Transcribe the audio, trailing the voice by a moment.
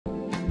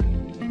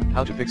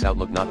How to fix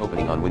Outlook not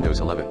opening on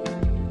Windows 11.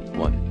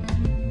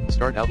 1.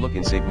 Start Outlook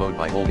in safe mode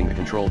by holding the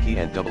Control key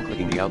and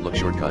double-clicking the Outlook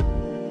shortcut.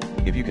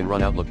 If you can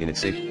run Outlook in its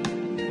safe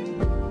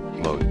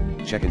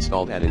mode, check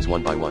installed add-ins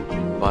one by one.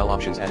 File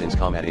options add-ins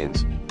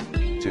add-ins.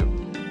 2.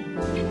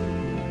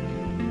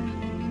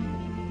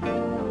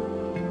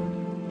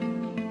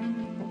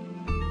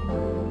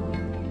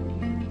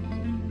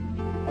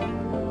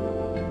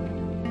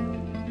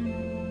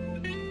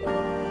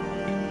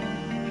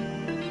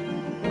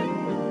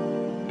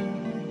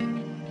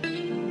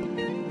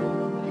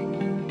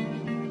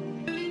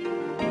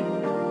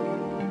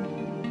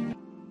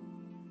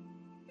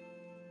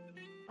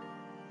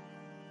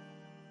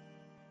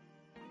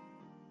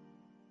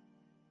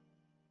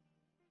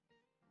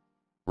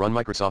 Run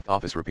Microsoft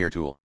Office Repair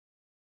Tool.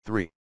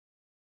 3.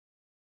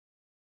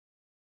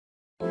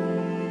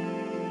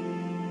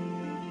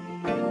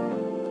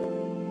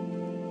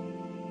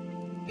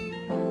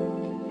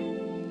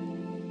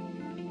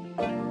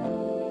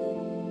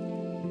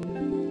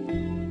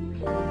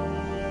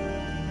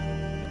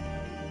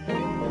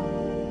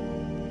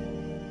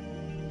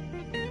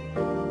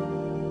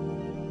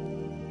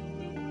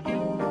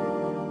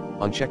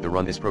 Uncheck the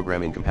Run this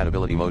program in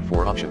compatibility mode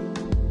for option.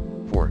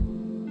 4.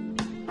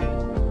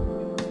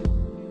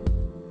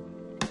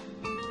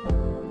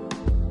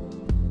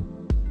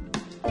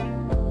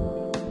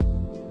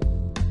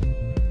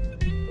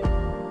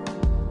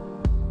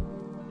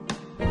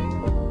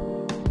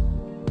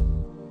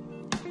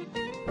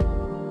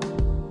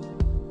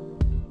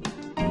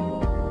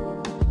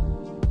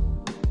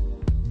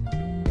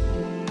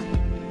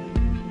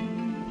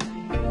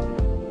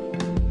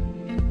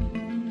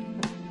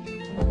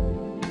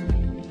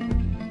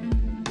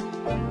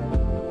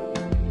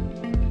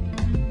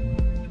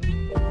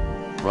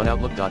 Run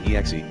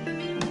Outlook.exe.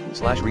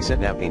 /reset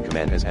navpane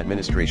command as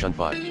administration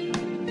file.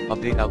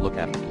 Update Outlook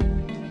app.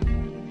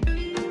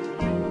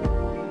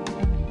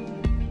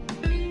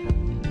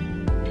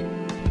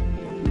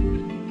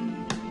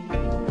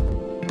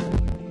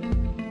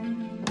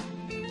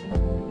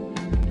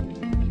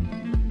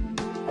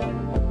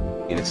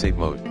 In its safe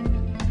mode.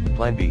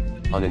 Plan B,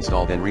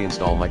 uninstall then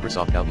reinstall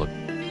Microsoft Outlook.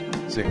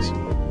 6.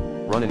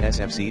 Run an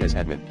SFC as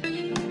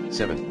admin.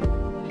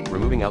 7.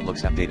 Removing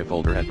Outlook's app data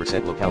folder at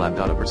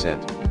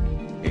 %localapp.a%.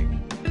 8.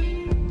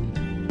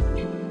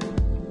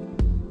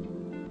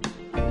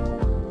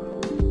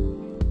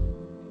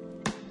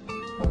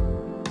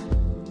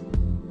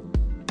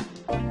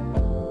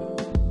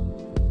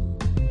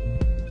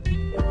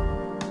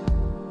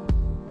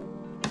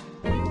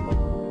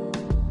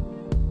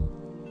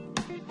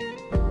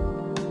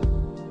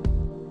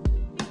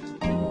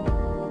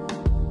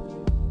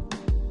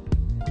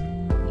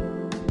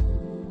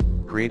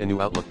 Create a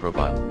new Outlook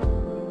profile.